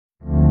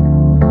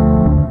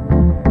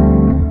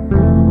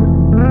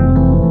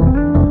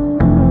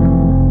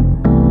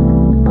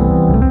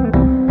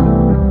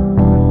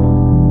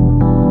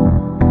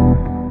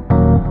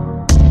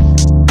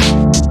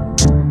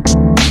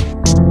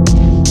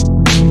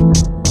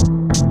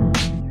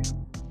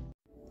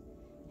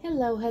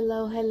Hello,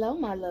 hello, hello,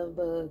 my love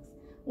bugs.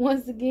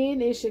 Once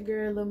again, it's your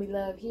girl, Lumi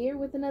Love, here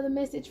with another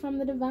message from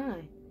the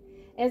divine.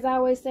 As I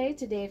always say,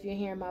 today, if you're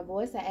hearing my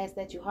voice, I ask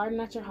that you harden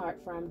not your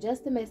heart, for I'm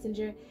just a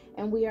messenger,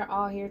 and we are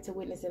all here to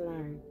witness and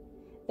learn.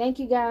 Thank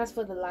you guys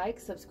for the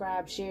likes,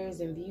 subscribe, shares,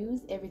 and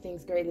views.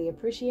 Everything's greatly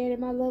appreciated,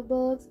 my love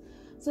bugs.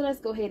 So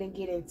let's go ahead and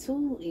get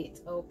into it,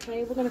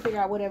 okay? We're going to figure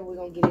out whatever we're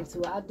going to get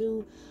into. I'll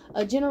do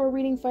a general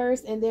reading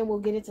first, and then we'll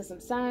get into some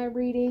sign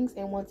readings.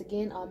 And once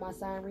again, all my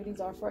sign readings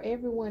are for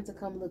everyone to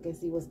come look and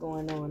see what's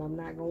going on. I'm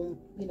not going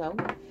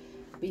to,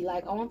 be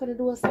like, oh, I'm going to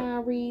do a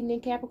sign reading in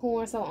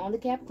Capricorn, so only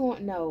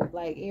Capricorn. No,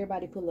 like,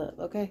 everybody pull up,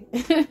 okay?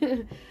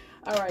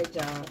 All right,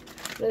 y'all.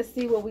 Let's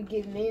see what we're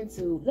getting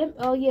into.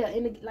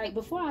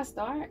 Before I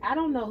start, I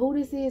don't know who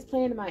this is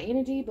playing in my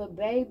energy, but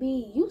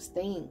baby, you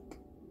stink.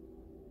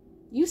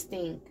 You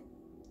stink.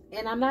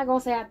 And I'm not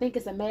going to say I think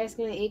it's a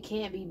masculine. It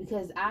can't be,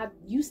 because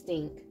you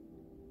stink.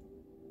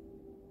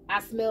 I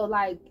smell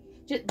like,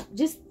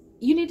 just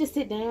you need to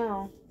sit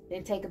down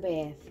and take a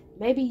bath.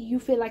 Maybe you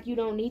feel like you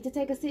don't need to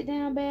take a sit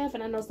down bath.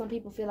 And I know some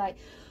people feel like,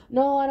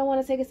 no, I don't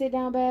want to take a sit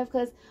down bath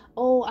because,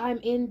 oh, I'm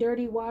in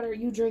dirty water.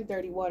 You drink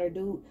dirty water,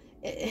 dude.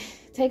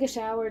 Take a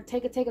shower,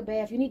 take a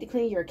bath. You need to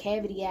clean your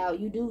cavity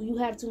out. You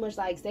have too much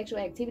like sexual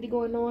activity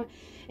going on,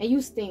 and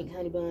you stink,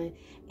 honey bun.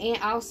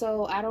 And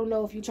also, I don't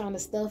know if you're trying to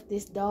stuff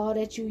this doll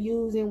that you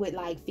using with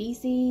like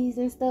feces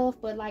and stuff,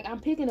 but like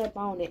I'm picking up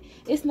on it.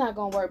 It's not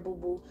gonna work, boo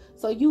boo.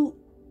 So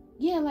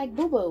like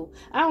boo boo.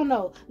 I don't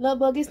know, love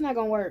bug. It's not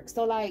gonna work.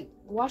 So like,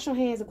 wash your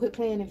hands and quit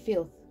playing in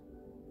filth.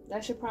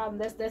 That's your problem.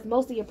 That's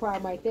mostly your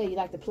problem right there. You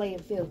like to play in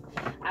filth.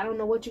 I don't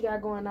know what you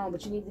got going on,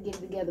 but you need to get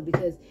it together,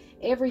 because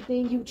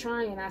everything you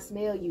trying, I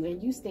smell you,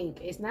 and you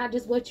stink. It's not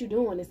just what you're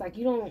doing. It's like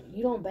you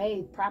don't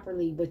bathe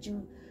properly, but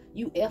you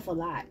F a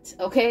lot.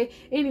 Okay?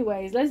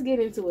 Anyways, let's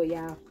get into it,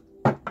 y'all.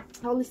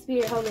 Holy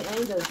Spirit, Holy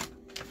Angels,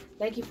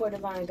 thank you for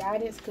divine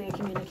guidance, clear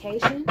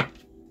communication,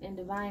 and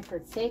divine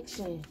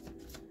protection.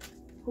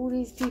 Who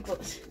these people?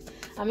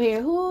 I'm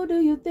here. Who do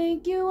you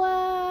think you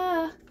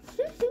are?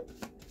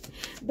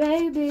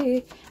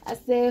 Baby, I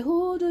said,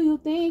 who do you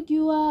think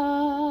you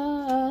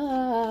are?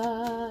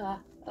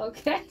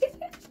 Okay.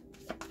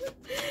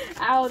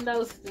 I don't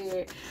know,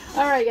 Spirit.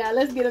 All right, y'all,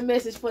 let's get a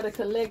message for the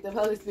collective.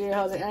 Holy Spirit,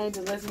 Holy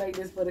Angels, let's make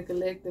this for the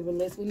collective,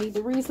 unless we need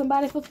to read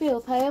somebody for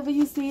filth. However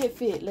you see it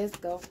fit, let's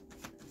go.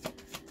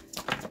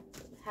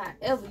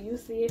 However you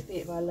see it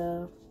fit, my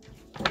love.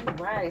 All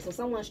right, so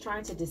someone's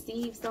trying to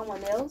deceive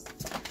someone else,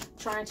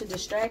 trying to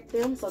distract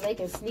them so they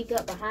can sneak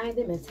up behind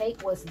them and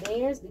take what's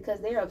theirs, because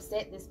they're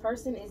upset this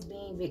person is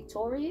being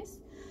victorious.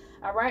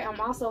 All right, I'm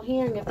also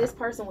hearing if this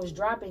person was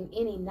dropping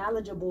any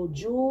knowledgeable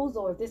jewels,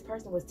 or if this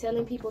person was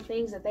telling people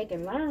things that they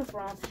can learn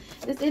from,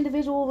 this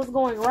individual was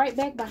going right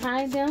back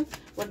behind them,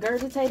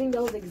 regurgitating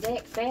those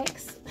exact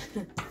facts.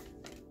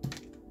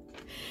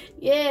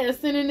 Yeah,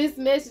 sending this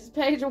message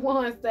page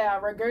one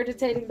style,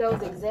 regurgitating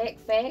those exact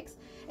facts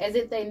as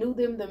if they knew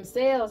them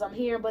themselves. I'm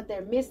hearing, but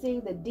they're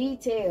missing the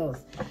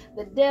details.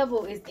 The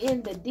devil is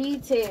in the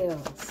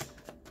details.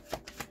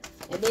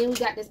 And then we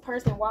got this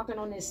person walking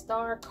on this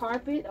star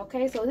carpet.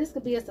 Okay, so this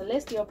could be a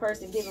celestial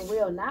person giving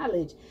real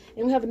knowledge.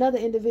 And we have another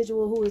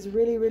individual who is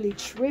really, really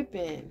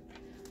tripping.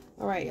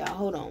 All right, y'all,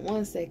 hold on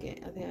one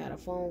second. I think I had a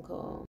phone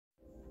call.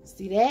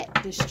 See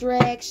that?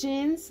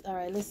 Distractions. All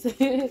right,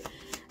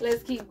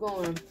 let's keep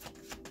going.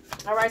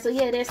 All right, so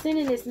yeah, they're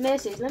sending this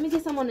message. Let me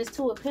get some on this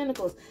Two of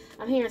Pentacles.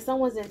 I'm hearing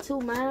someone's in two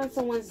minds.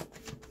 Someone's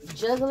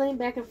juggling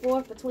back and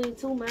forth between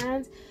two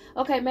minds.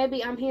 Okay,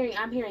 maybe I'm hearing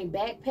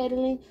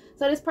backpedaling.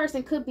 So this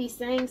person could be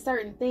saying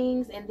certain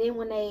things, and then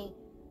when they,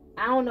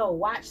 I don't know,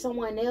 watch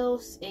someone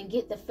else and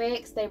get the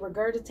facts, they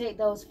regurgitate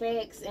those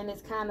facts, and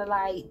it's kind of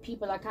like,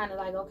 people are kind of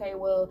like, okay,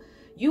 well,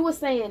 you were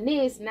saying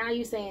this, now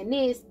you saying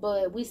this,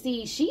 but we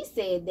see she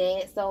said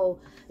that. So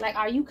like,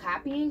 are you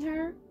copying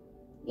her?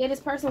 Yeah,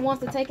 this person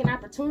wants to take an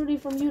opportunity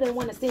from you. They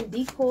want to send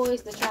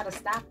decoys to try to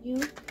stop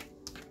you.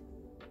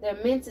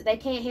 They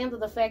can't handle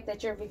the fact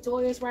that you're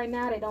victorious right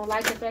now. They don't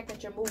like the fact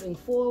that you're moving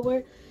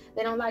forward.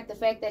 They don't like the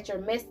fact that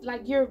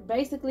you're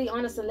basically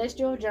on a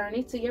celestial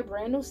journey to your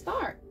brand new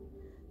start.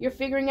 You're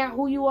figuring out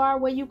who you are,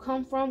 where you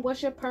come from,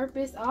 what's your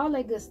purpose, all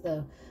that good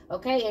stuff.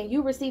 Okay, and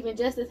you receiving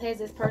justice has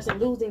this person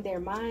losing their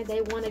mind.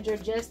 They wanted your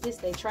justice.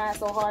 They tried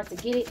so hard to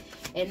get it,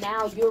 and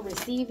now you're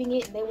receiving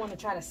it, and they want to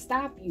try to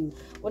stop you.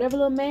 Whatever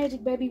little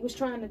magic baby was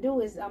trying to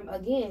do is,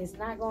 again, it's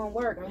not going to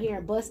work. I'm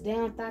hearing bust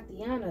down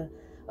Tatiana.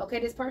 Okay,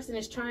 this person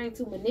is trying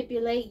to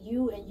manipulate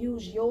you and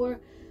use your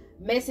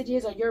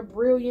messages or your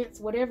brilliance,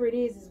 whatever it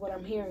is what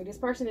I'm hearing. This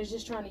person is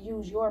just trying to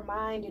use your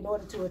mind in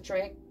order to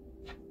attract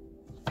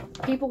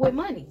people with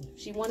money.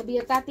 She want to be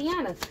a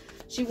Tatiana.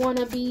 She want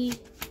to be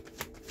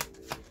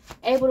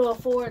able to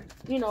afford,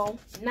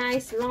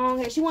 nice long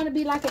hair. She want to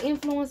be like an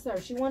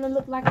influencer. She want to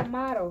look like a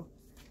model.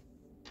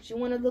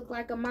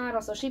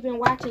 So she been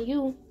watching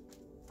you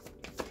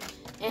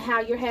and how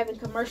you're having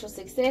commercial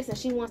success, and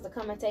she wants to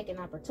come and take an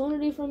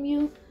opportunity from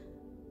you.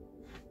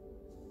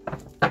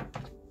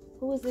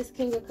 Who is this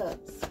King of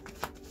Cups?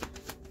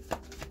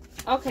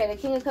 Okay,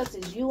 the King of Cups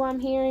is you, I'm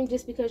hearing,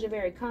 just because you're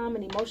very calm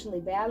and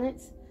emotionally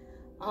balanced.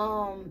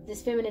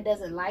 This feminine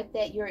doesn't like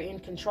that you're in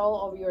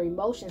control over your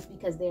emotions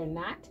because they're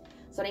not.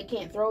 So they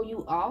can't throw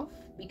you off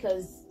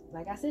because,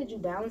 like I said, you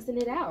balancing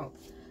it out.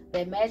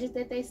 That magic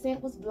that they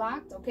sent was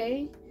blocked,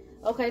 okay?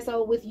 Okay,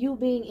 so with you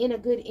being in a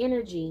good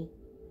energy,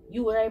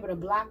 you were able to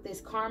block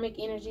this karmic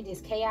energy, this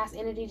chaos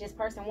energy this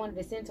person wanted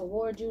to send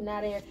towards you.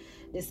 Now they're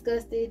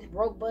disgusted,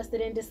 broke, busted,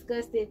 and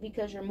disgusted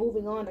because you're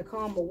moving on to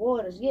calmer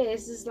waters. Yeah,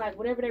 it's just like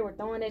whatever they were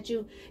throwing at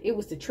you, it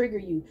was to trigger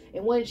you.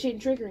 It wasn't shit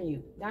triggering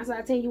you. That's why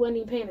I tell you wasn't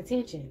even paying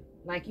attention.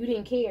 Like, you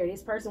didn't care.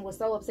 This person was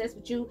so obsessed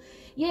with you.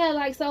 Yeah,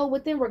 like, so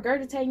with them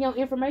regurgitating your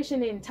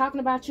information and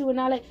talking about you and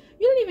all that,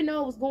 you didn't even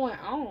know what was going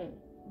on.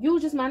 You were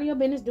just minding your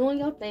business, doing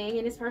your thing,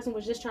 and this person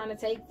was just trying to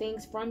take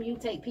things from you,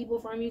 take people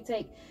from you,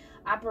 take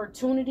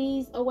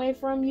opportunities away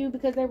from you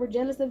because they were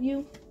jealous of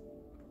you.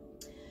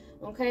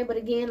 Okay, but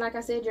again, like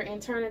I said, you're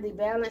internally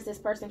balanced. This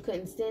person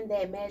couldn't send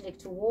that magic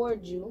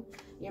towards you.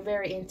 You're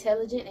very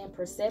intelligent and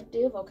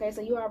perceptive. Okay,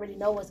 so you already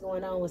know what's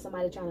going on with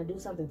somebody trying to do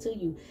something to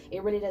you.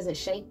 It really doesn't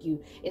shake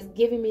you. It's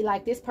giving me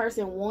like this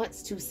person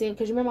wants to send,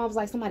 because remember I was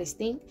like, somebody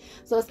stink.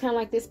 So it's kind of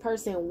like this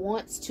person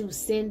wants to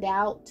send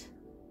out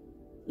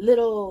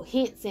little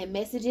hints and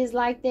messages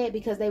like that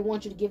because they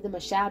want you to give them a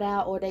shout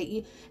out, or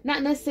they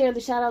not necessarily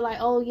shout out like,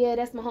 oh yeah,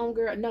 that's my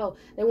homegirl. No,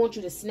 they want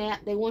you to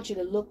snap. They want you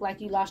to look like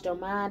you lost your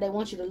mind. They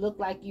want you to look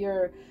like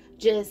you're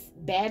just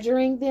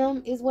badgering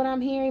them, is what I'm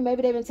hearing.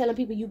 Maybe they've been telling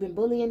people you've been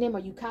bullying them, or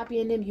you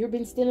copying them, you've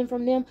been stealing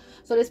from them.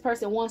 So this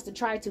person wants to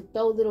try to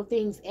throw little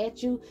things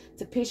at you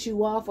to piss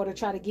you off, or to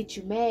try to get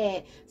you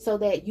mad so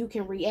that you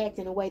can react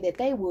in a way that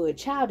they would,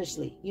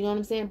 childishly. You know what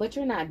I'm saying? But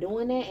you're not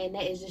doing that, and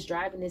that is just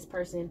driving this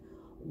person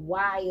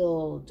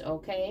wild.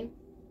 Okay,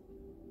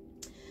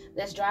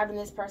 that's driving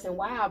this person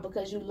wild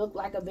because you look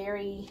like a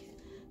very,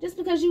 just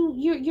because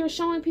you're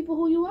showing people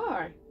who you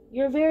are.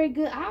 You're a very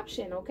good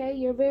option. Okay,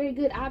 you're a very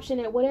good option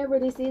at whatever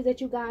this is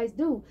that you guys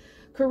do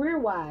career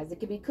wise. It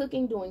could be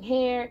cooking, doing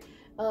hair,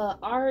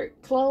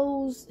 art,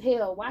 clothes,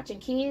 hell, watching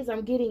kids.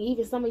 I'm getting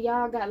even some of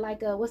y'all got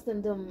like what's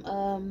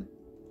them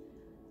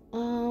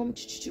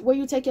where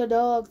you take your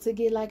dog to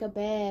get like a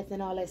bath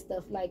and all that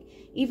stuff. Like,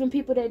 even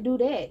people that do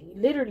that,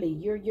 literally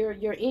you're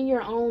in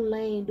your own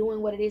lane doing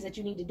what it is that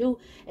you need to do.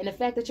 And the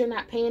fact that you're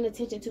not paying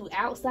attention to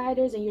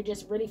outsiders and you're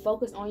just really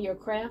focused on your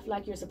craft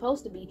like you're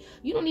supposed to be,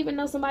 you don't even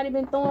know somebody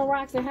been throwing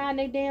rocks and hiding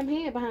their damn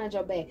hand behind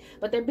your back,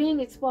 but they're being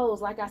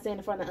exposed, like I said,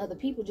 in front of other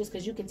people, just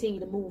because you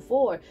continue to move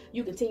forward.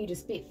 You continue to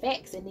spit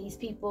facts, and these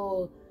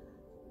people,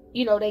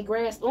 you know, they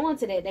grasp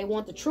onto that. They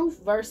want the truth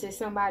versus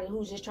somebody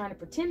who's just trying to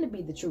pretend to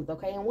be the truth.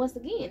 Okay, and once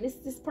again,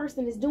 this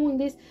person is doing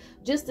this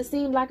just to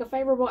seem like a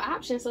favorable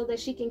option so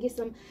that she can get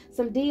some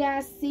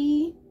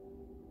DICKEY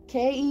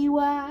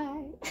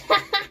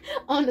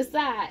on the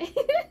side.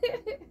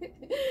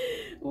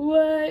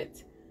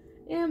 What?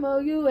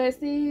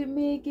 MOUSE,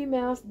 Mickey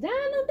Mouse,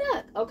 Donald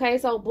Duck. Okay,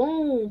 so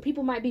boom,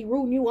 people might be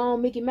rooting you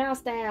on Mickey Mouse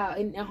style,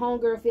 and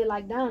homegirl feel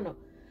like Donald.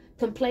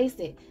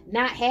 Complacent,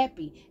 not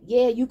happy.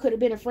 Yeah, you could have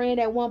been a friend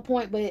at one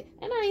point, but,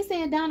 and I ain't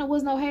saying Donna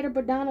was no hater,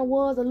 but Donna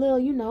was a little,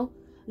 you know,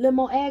 a little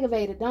more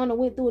aggravated. Donna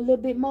went through a little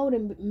bit more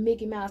than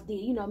Mickey Mouse did.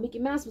 You know, Mickey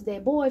Mouse was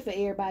that boy for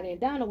everybody, and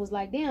Donna was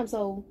like, damn,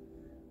 so,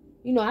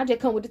 you know, I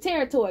just come with the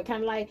territory,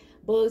 kind of like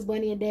Bugs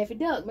Bunny and Daffy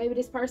Duck. Maybe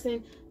this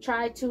person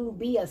tried to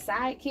be a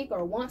sidekick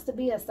or wants to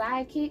be a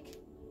sidekick.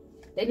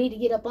 They need to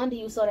get up under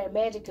you so that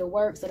magic can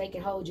work, so they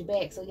can hold you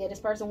back. So yeah, this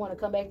person want to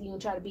come back to you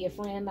and try to be a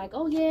friend, like,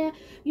 oh yeah,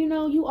 you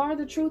know, you are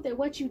the truth at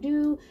what you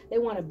do. They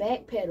want to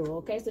backpedal.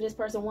 Okay, so this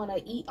person want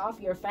to eat off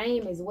your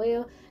fame as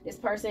well. This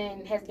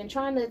person has been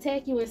trying to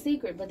attack you in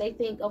secret, but they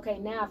think, okay,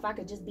 now if I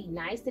could just be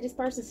nice to this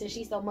person, since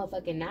she's so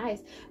motherfucking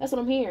nice. That's what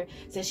I'm hearing.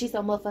 Since she's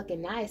so motherfucking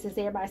nice, since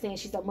everybody's saying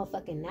she's so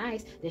motherfucking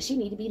nice, then she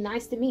need to be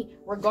nice to me,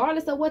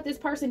 regardless of what this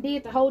person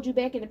did to hold you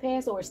back in the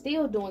past, or is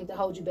still doing to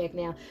hold you back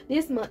now.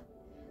 This month,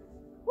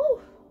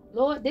 whew,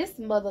 Lord, this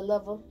mother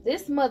lover,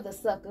 this mother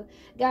sucker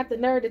got the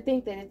nerve to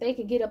think that if they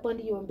can get up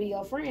under you and be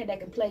your friend, they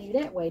can play you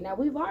that way. Now,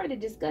 we've already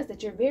discussed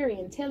that you're very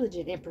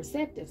intelligent and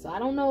perceptive, so I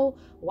don't know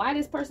why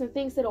this person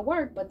thinks it'll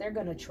work, but they're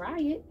gonna try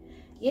it.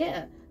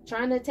 Yeah,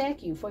 trying to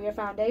attack you for your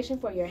foundation,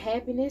 for your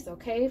happiness,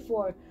 okay,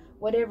 for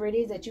whatever it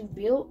is that you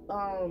built.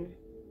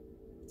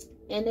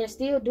 And they're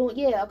still doing,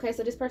 yeah, okay,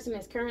 so this person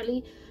is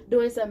currently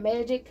doing some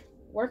magic,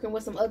 working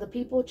with some other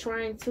people,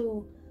 trying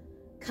to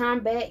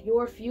combat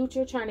your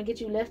future, trying to get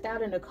you left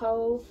out in the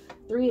cold.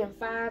 3 and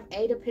 5,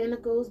 8 of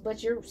Pentacles,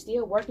 but you're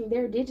still working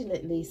there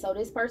diligently. So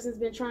this person's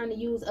been trying to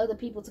use other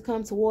people to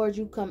come towards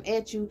you, come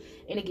at you,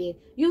 and again,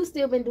 you've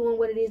still been doing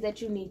what it is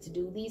that you need to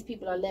do. These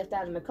people are left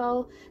out in the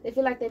cold. They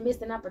feel like they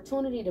missed an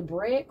opportunity to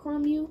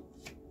breadcrumb you.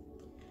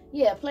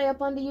 Yeah, play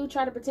up under you,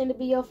 try to pretend to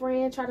be your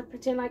friend, try to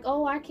pretend like,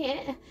 oh, I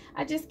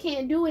just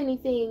can't do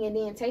anything, and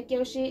then take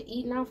your shit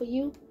eating off of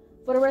you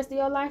for the rest of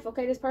your life.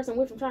 Okay, this person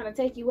went from trying to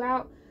take you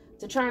out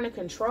to trying to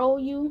control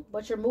you,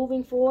 but you're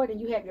moving forward and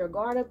you have your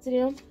guard up to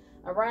them.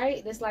 All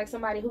right, it's like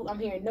somebody who I'm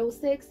hearing no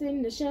sex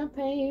in the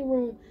champagne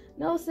room,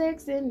 no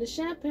sex in the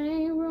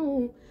champagne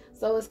room.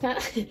 So it's kind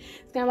of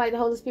it's kind of like the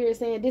Holy Spirit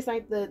saying this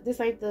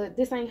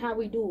ain't how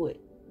we do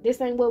it. This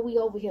ain't what we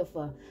over here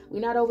for. We're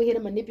not over here to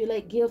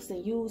manipulate gifts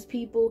and use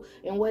people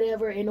and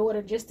whatever in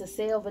order just to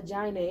sell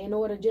vagina, in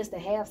order just to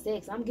have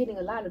sex. I'm getting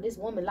a lot of this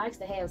woman likes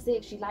to have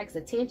sex. She likes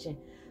attention.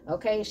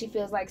 Okay, she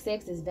feels like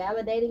sex is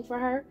validating for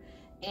her,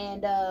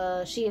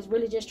 and she is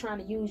really just trying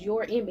to use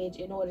your image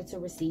in order to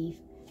receive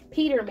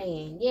Peter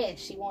man. Yes,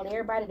 she wants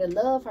everybody to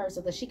love her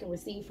so that she can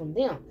receive from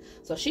them.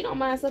 So she don't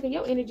mind sucking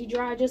your energy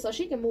dry just so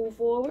she can move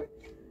forward.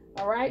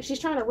 All right, she's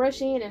trying to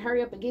rush in and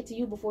hurry up and get to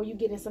you before you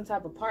get in some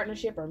type of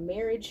partnership or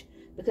marriage,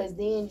 because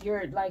then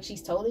you're like,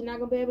 she's totally not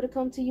gonna be able to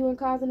come to you and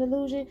cause an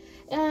illusion.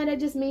 And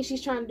that just means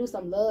she's trying to do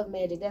some love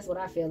magic. That's what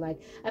I feel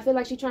like. I feel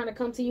like she's trying to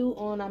come to you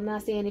on, I'm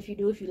not saying if you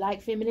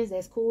like feminines,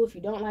 that's cool. If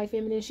you don't like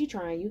feminines, she's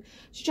trying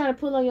to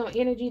pull on your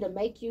energy to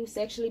make you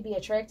sexually be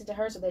attracted to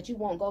her so that you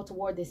won't go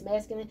toward this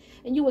masculine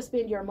and you will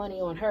spend your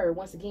money on her.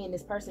 Once again,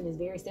 this person is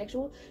very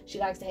sexual. She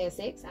likes to have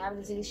sex.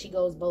 Obviously she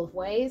goes both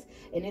ways,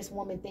 and this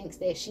woman thinks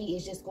that she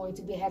is just going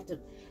to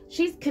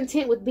she's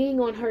content with being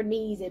on her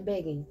knees and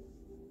begging.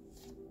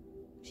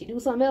 She do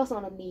something else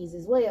on her knees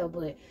as well,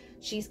 but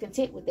she's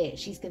content with that.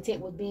 She's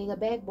content with being a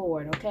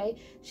backboard, okay?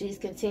 She's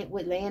content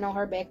with laying on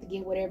her back to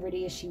get whatever it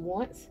is she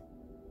wants.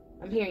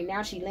 I'm hearing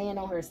now she laying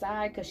on her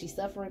side because she's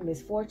suffering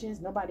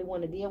misfortunes. Nobody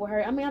want to deal with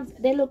her. I mean,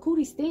 that little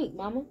cootie stink,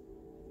 mama.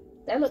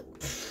 That look,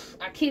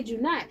 I kid you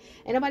not.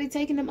 Ain't nobody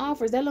taking them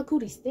offers. That little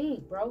cootie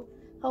stink, bro.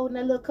 Holding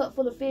that little cup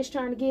full of fish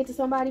trying to get to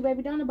somebody,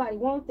 baby. Don't nobody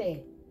want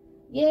that.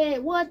 Yeah,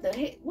 what the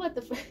heck?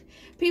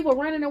 People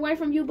running away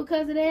from you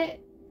because of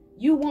that?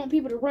 You want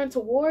people to run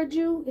towards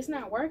you? It's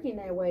not working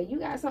that way. You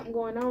got something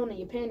going on in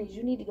your panties.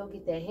 You need to go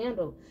get that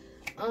handled.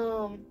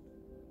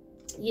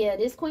 Yeah,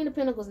 this Queen of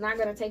Pentacles is not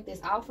going to take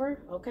this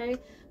offer, okay?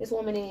 This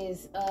woman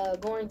is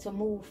going to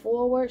move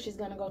forward. She's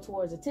going to go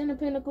towards the Ten of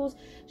Pentacles.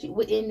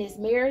 In this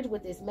marriage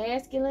with this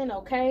masculine,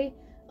 okay?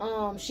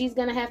 She's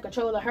going to have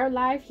control of her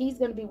life. He's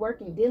going to be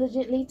working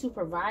diligently to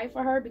provide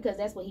for her because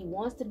that's what he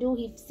wants to do.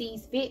 He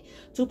sees fit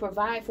to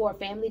provide for a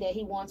family that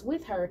he wants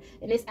with her.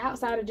 And this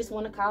outsider just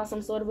want to cause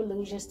some sort of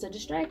illusions to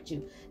distract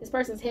you. This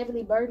person's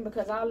heavily burdened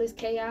because all this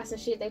chaos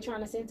and shit they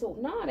trying to send to.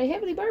 No, they're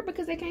heavily burdened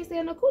because they can't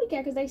sell no cootie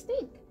cat because they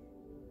stink.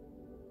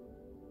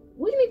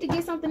 We need to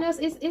get something else.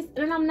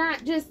 And I'm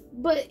not just,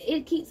 but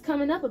it keeps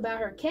coming up about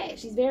her cat.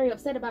 She's very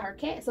upset about her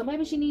cat. So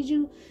maybe she needs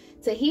you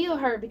to heal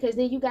her, because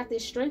then you got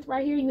this strength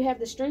right here. You have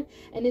the strength,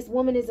 and this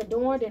woman is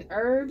adorned in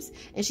herbs,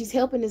 and she's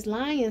helping this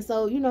lion.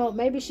 So, you know,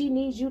 maybe she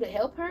needs you to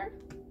help her,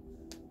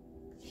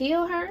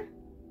 heal her.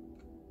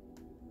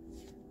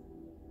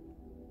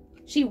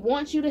 She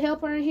wants you to help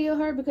her and heal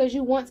her because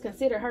you once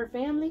considered her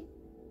family,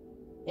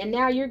 and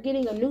now you're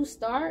getting a new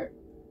start.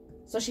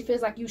 So she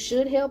feels like you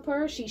should help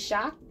her. She's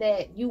shocked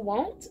that you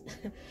won't.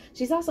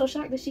 She's also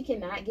shocked that she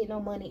cannot get no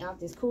money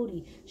off this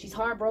cootie. She's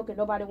heartbroken.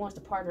 Nobody wants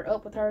to partner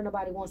up with her.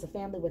 Nobody wants a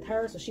family with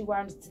her. So she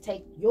wants to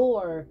take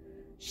your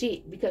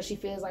shit because she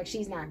feels like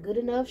she's not good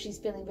enough. She's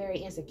feeling very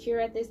insecure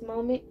at this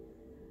moment.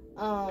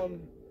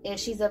 And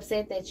she's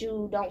upset that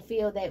you don't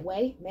feel that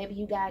way. Maybe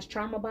you guys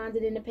trauma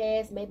bonded in the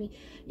past. Maybe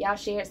y'all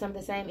shared some of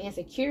the same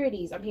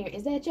insecurities. I'm hearing,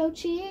 is that your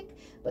chick?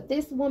 But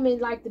this woman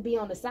liked to be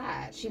on the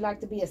side. She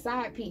liked to be a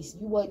side piece.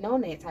 You wasn't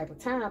on that type of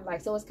time.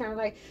 Like, so it's kind of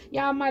like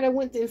y'all might have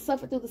went and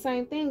suffered through the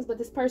same things, but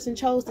this person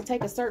chose to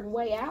take a certain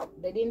way out.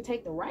 They didn't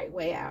take the right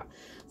way out.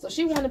 So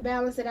she want to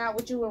balance it out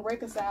with you and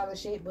reconcile and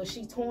shit, but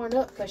she's torn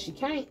up because she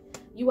can't.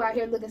 You out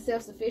here looking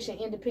self-sufficient,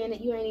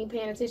 independent. You ain't even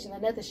paying attention to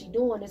nothing she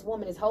doing. This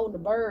woman is holding a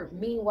bird,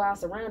 meanwhile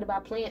surrounded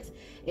by plants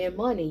and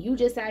money. You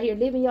just out here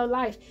living your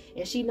life,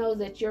 and she knows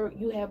that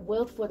you have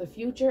wealth for the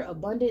future.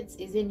 Abundance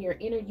is in your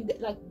inner.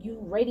 You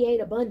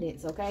radiate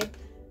abundance, okay?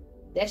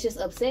 That's just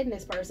upsetting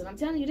this person. I'm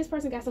telling you, this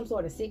person got some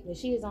sort of sickness.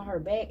 She is on her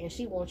back, and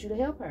she wants you to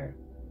help her.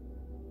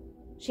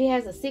 She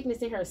has a sickness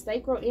in her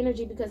sacral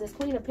energy because this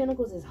Queen of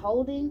Pentacles is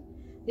holding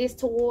this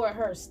toward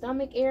her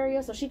stomach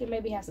area, so she can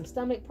maybe have some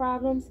stomach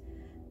problems,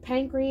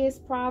 pancreas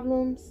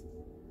problems,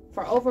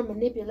 for over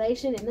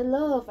manipulation, and the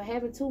love for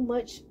having too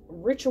much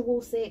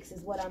ritual sex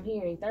is what I'm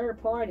hearing.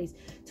 Third parties,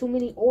 too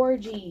many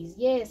orgies.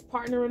 Yes,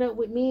 partnering up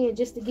with men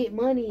just to get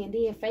money and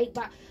then fake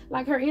by,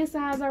 like her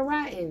insides are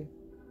rotten.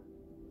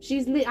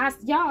 She's lit.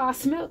 Y'all, I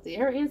smelt it.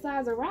 Her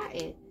insides are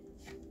rotten.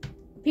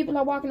 People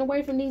are walking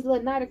away from these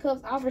little Knight of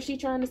Cups offers she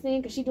trying to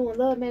sing because she doing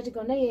love magic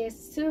on their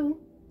asses too.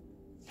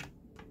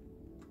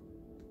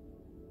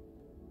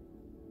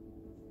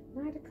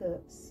 Knight of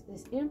Cups.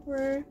 This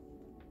Emperor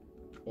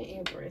and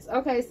Empress.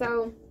 Okay,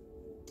 so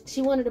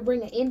she wanted to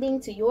bring an ending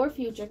to your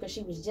future because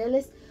she was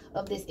jealous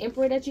of this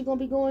Emperor that you're going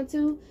to be going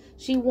to.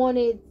 She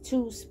wanted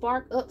to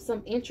spark up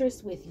some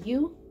interest with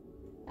you.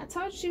 I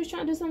told you she was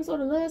trying to do some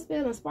sort of love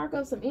spell and spark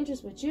up some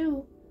interest with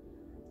you.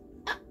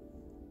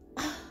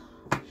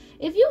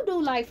 If you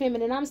do like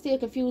feminine, I'm still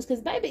confused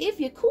because, baby, if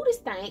your cootie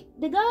stank,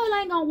 the girl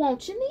ain't going to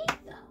want you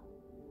neither.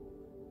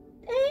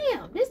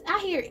 Damn. This, I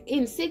hear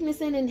in sickness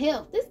and in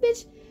health. This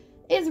bitch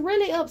is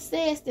really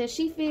obsessed, and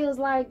she feels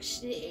like,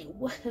 shit,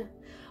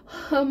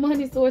 Her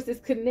money source is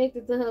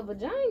connected to her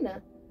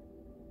vagina.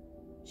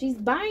 She's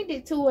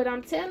binded to it.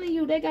 I'm telling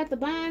you, they got the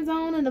binds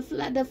on and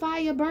the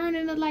fire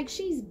burning. Like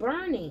she's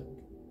burning.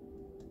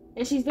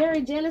 And she's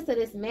very jealous of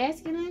this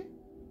masculine.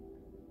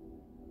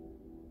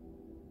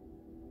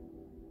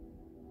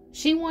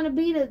 She want to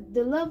be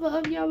the lover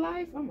of your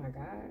life. Oh my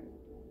God.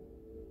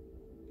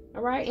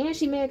 All right. And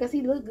she mad because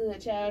he look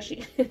good, child.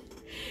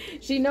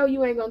 She know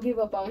you ain't going to give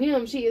up on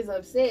him. She is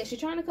upset. She's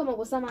trying to come up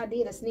with some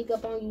idea to sneak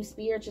up on you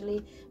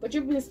spiritually. But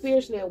you've been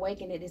spiritually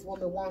awakened that this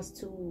woman wants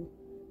to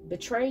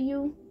betray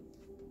you.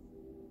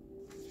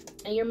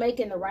 And you're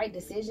making the right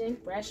decision,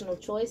 rational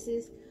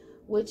choices,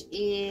 which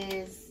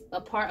is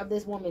a part of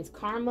this woman's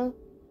karma.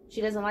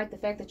 She doesn't like the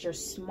fact that you're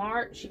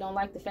smart. She don't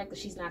like the fact that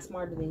she's not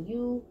smarter than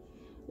you.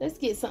 Let's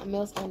get something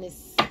else on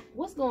this.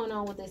 What's going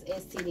on with this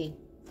STD?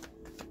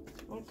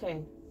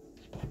 Okay.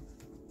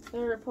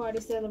 Third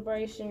party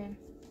celebration.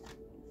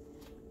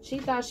 She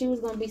thought she was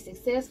going to be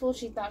successful.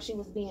 She thought she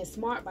was being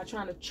smart by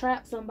trying to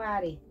trap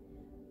somebody.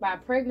 By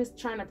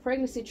trying to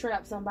pregnancy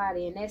trap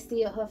somebody. And that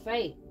sealed her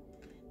fate.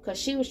 Because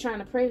she was trying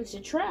to pregnancy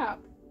trap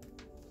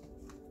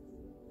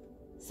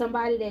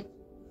somebody that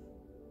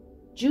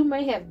you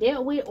may have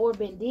dealt with or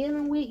been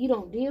dealing with. You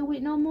don't deal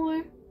with no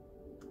more.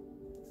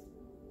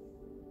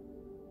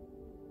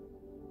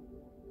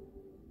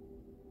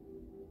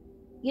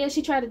 Yeah,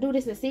 she tried to do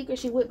this in secret.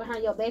 She went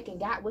behind your back and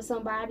got with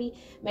somebody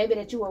maybe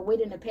that you were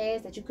with in the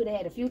past, that you could have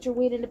had a future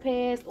with in the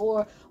past,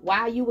 or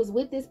while you was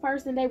with this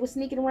person, they were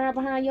sneaking around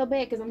behind your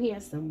back. Because I'm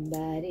hearing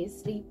somebody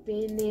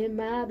sleeping in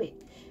my bed,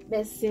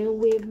 messing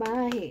with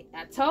my head.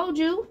 I told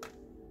you.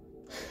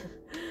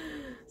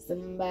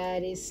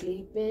 Somebody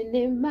sleeping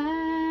in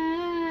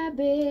my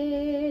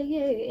bed.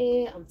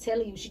 Yeah, I'm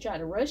telling you, she tried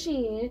to rush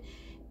in.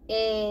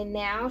 And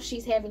now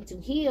she's having to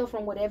heal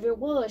from whatever it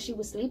was. She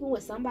was sleeping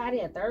with somebody,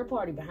 a third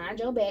party, behind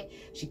your back.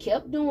 She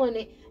kept doing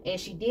it. And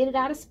she did it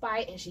out of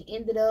spite. And she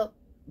ended up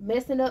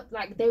messing up.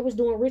 Like they was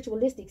doing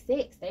ritualistic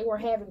sex. They were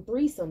having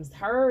threesomes.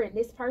 Her and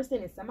this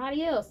person and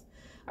somebody else.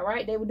 All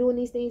right. They were doing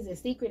these things in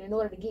secret in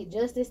order to get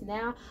justice.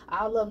 Now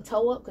all of them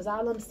toe up because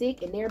all of them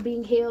sick and they're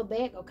being held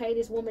back. Okay.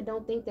 This woman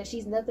don't think that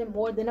she's nothing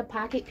more than a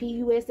pocket,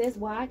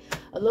 P-U-S-S-Y,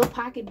 a little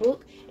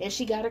pocketbook. And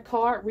she got a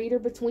card reader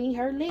between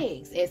her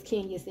legs, as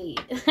Kenya said.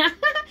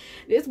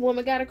 This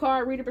woman got a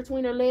card reader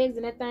between her legs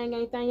and that thing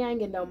ain't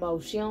thangin' no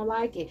more. She don't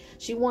like it.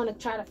 She want to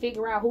try to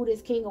figure out who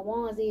this King of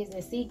Wands is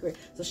in secret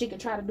so she can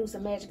try to do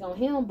some magic on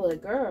him.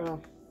 But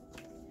girl,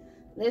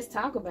 let's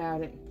talk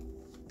about it.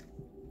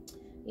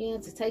 Yeah,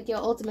 to take your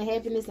ultimate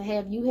happiness and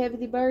have you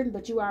heavily burdened,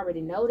 but you already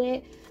know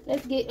that.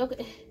 Let's get,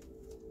 okay.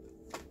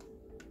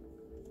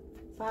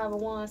 Five of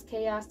Wands,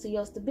 chaos to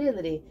your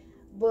stability.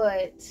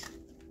 But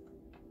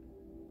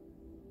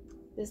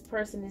this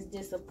person is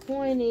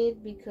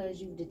disappointed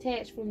because you've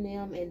detached from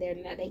them and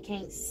they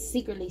can't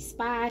secretly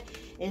spy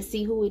and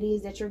see who it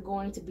is that you're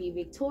going to be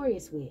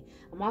victorious with.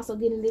 I'm also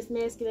getting this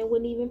masculine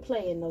wouldn't even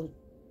play in no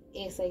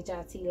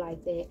SHIT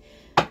like that.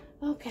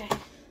 Okay,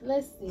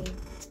 let's see.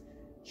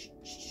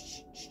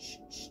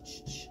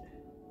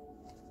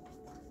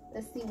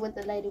 Let's see what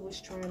the lady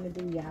was trying to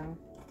do, y'all.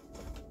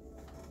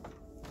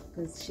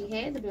 Because she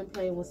had to been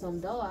playing with some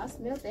doll. I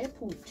smelled that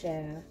poop,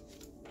 child.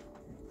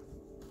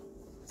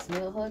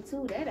 Smell her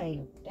too. That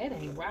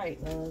ain't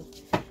right, love.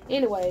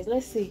 Anyways,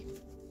 let's see.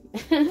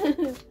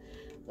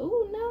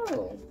 Oh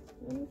no.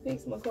 Let me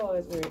fix my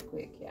cards real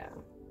quick,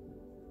 y'all.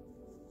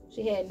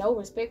 She had no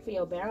respect for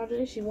your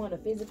boundaries. She wanted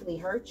to physically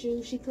hurt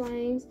you, she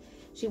claims.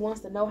 She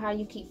wants to know how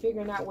you keep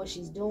figuring out what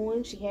she's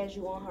doing. She has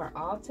you on her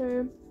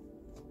altar.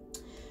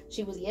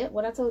 She was, yep,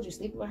 what I told you,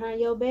 sleeping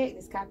behind your back.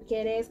 This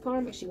copycat ass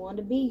karmic. She wanted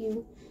to be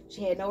you.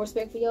 She had no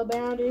respect for your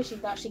boundaries. She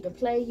thought she could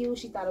play you.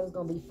 She thought it was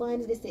going to be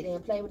funny to sit there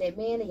and play with that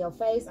man in your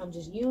face. I'm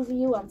just using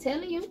you. I'm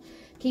telling you.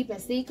 Keeping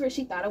secret.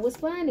 She thought it was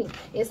funny.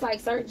 It's like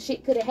certain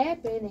shit could have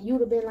happened and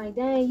you'd have been like,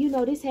 dang, you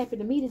know, this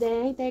happened to me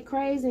today. Ain't that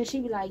crazy? And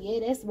she'd be like,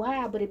 yeah, that's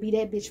wild, but it'd be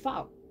that bitch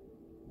fault.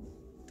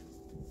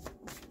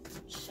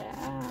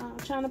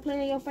 Child, trying to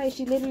play in your face.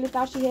 She literally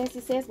thought she had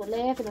success with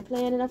laughing and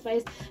playing in her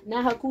face.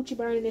 Now her coochie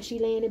burning and she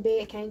laying in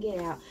bed, can't get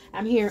out.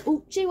 I'm hearing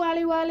oochie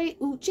wally wally,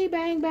 oochie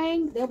bang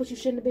bang. That's what you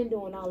shouldn't have been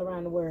doing all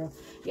around the world.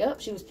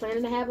 Yep, she was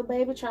planning to have a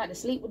baby, tried to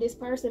sleep with this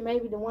person,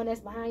 maybe the one that's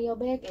behind your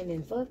back, and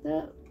then fucked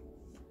up.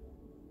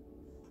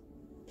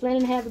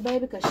 Planning to have a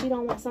baby because she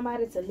don't want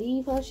somebody to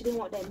leave her. She didn't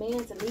want that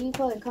man to leave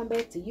her and come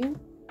back to you.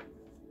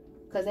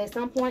 Because at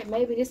some point,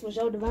 maybe this was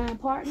your divine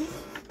partner.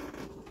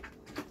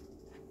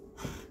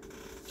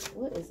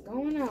 What is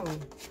going on?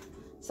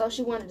 So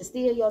she wanted to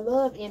steal your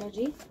love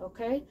energy,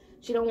 okay?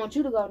 She don't want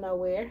you to go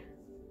nowhere.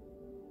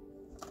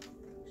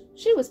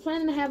 She was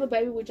planning to have a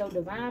baby with your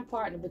divine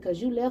partner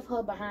because you left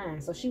her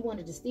behind. So she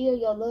wanted to steal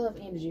your love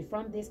energy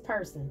from this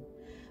person.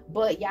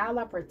 But y'all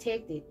are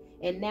protected.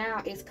 And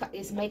now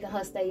it's making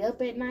her stay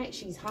up at night.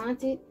 She's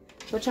haunted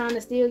for trying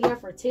to steal your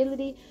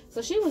fertility.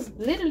 So she was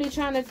literally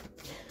trying to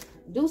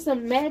do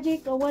some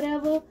magic or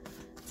whatever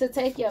to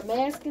take your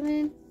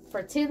masculine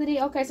fertility.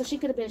 Okay, so she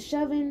could have been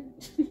shoving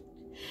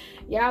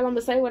y'all, I'm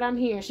gonna say what I'm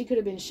hearing. She could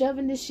have been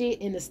shoving this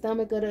shit in the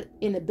stomach of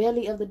in the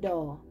belly of the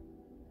doll.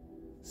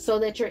 so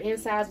that your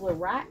insides would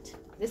rot.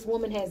 This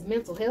woman has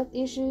mental health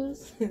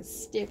issues.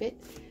 Stupid.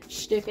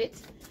 Stupid.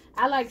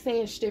 I like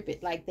saying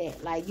stupid like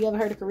that. Like, you ever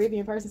heard a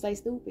Caribbean person say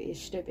stupid? It's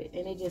stupid.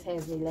 And it just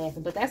has me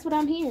laughing. But that's what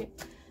I'm hearing.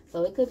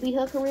 So it could be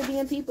her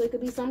Caribbean people. It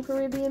could be some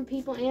Caribbean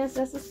people,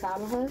 ancestors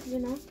calling her, you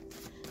know.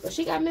 But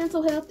she got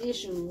mental health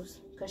issues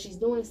because she's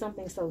doing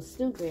something so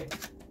stupid.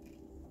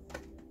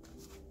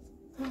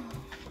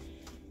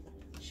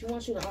 She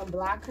wants you to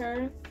unblock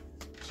her.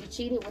 She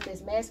cheated with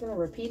this masculine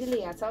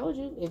repeatedly. I told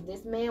you, if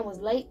this man was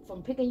late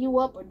from picking you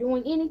up or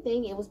doing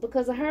anything, it was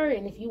because of her.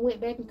 And if you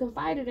went back and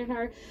confided in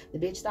her, the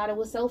bitch thought it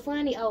was so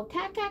funny. Oh,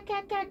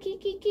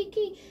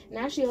 kiki.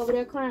 Now she over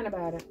there crying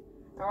about it.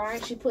 All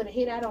right, she put a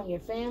hit out on your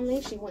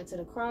family. She went to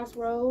the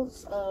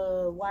crossroads.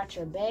 Watch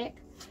her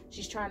back.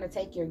 She's trying to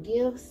take your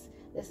gifts.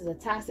 This is a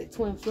toxic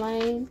twin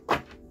flame.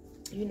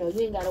 You know,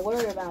 you ain't got to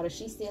worry about her.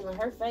 She's sealing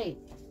her fate.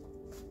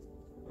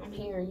 I'm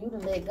hearing you to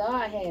let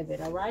God have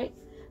it, all right?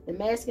 The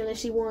masculine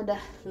she wanted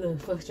to... Look,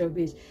 fuck your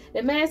bitch.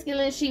 The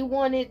masculine she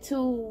wanted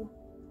to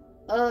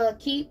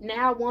keep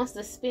now wants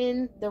to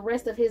spend the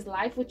rest of his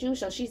life with you.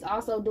 So she's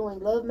also doing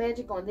love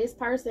magic on this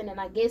person, and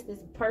I guess this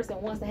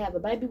person wants to have a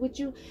baby with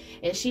you,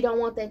 and she don't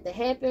want that to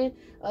happen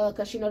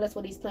because she know that's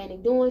what he's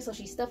planning doing. So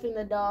she's stuffing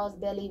the doll's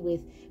belly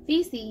with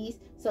feces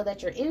so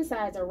that your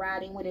insides are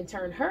rotting, when in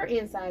turn her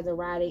insides are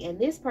rotting, and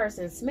this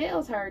person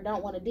smells her,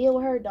 don't want to deal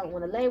with her, don't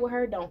want to lay with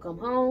her, don't come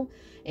home,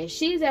 and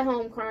she's at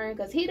home crying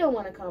because he don't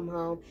want to come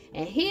home,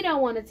 and he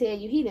don't want to tell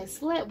you he done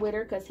slept with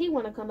her because he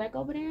want to come back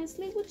over there and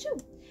sleep with you.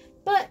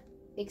 But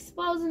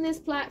exposing this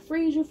plot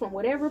frees you from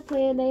whatever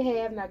plan they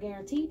have. And I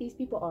guarantee these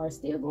people are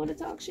still going to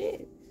talk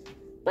shit.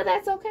 But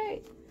that's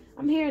okay.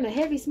 I'm hearing a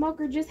heavy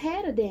smoker just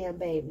had a damn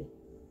baby.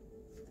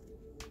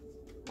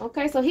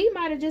 Okay, so he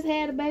might have just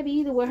had a baby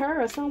either with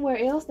her or somewhere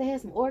else that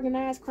has some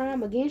organized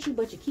crime against you,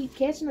 but you keep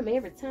catching them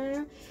every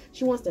time.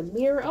 She wants to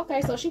mirror.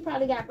 Okay, so she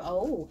probably got,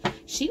 oh,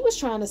 she was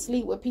trying to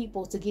sleep with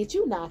people to get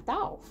you knocked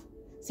off.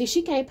 See,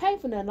 she can't pay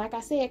for nothing. Like I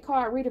said,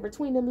 card reader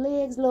between them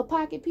legs, little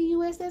pocket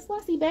PUSSY.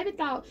 See, baby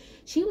thought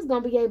she was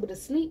going to be able to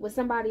sleep with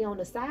somebody on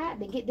the side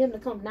and get them to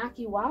come knock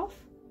you off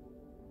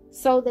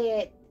so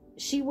that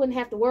she wouldn't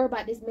have to worry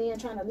about this man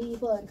trying to leave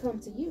her and come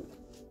to you.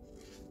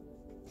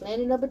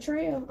 Planning a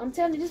betrayal. I'm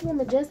telling you, this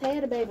woman just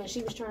had a baby and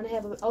she was trying to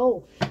have a...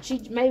 Oh,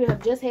 she maybe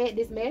have just had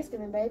this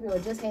masculine baby or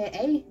just had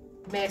a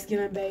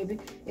masculine baby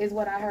is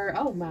what I heard.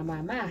 Oh,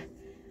 my.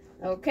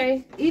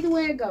 Okay, either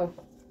way it go.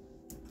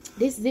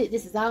 This is it.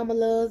 This is all my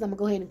loves. I'm going to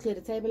go ahead and clear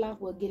the table off.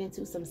 We'll get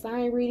into some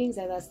sign readings.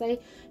 As I say,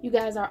 you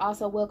guys are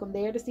also welcome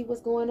there to see what's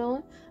going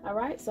on. All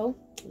right, so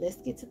let's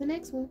get to the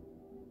next one.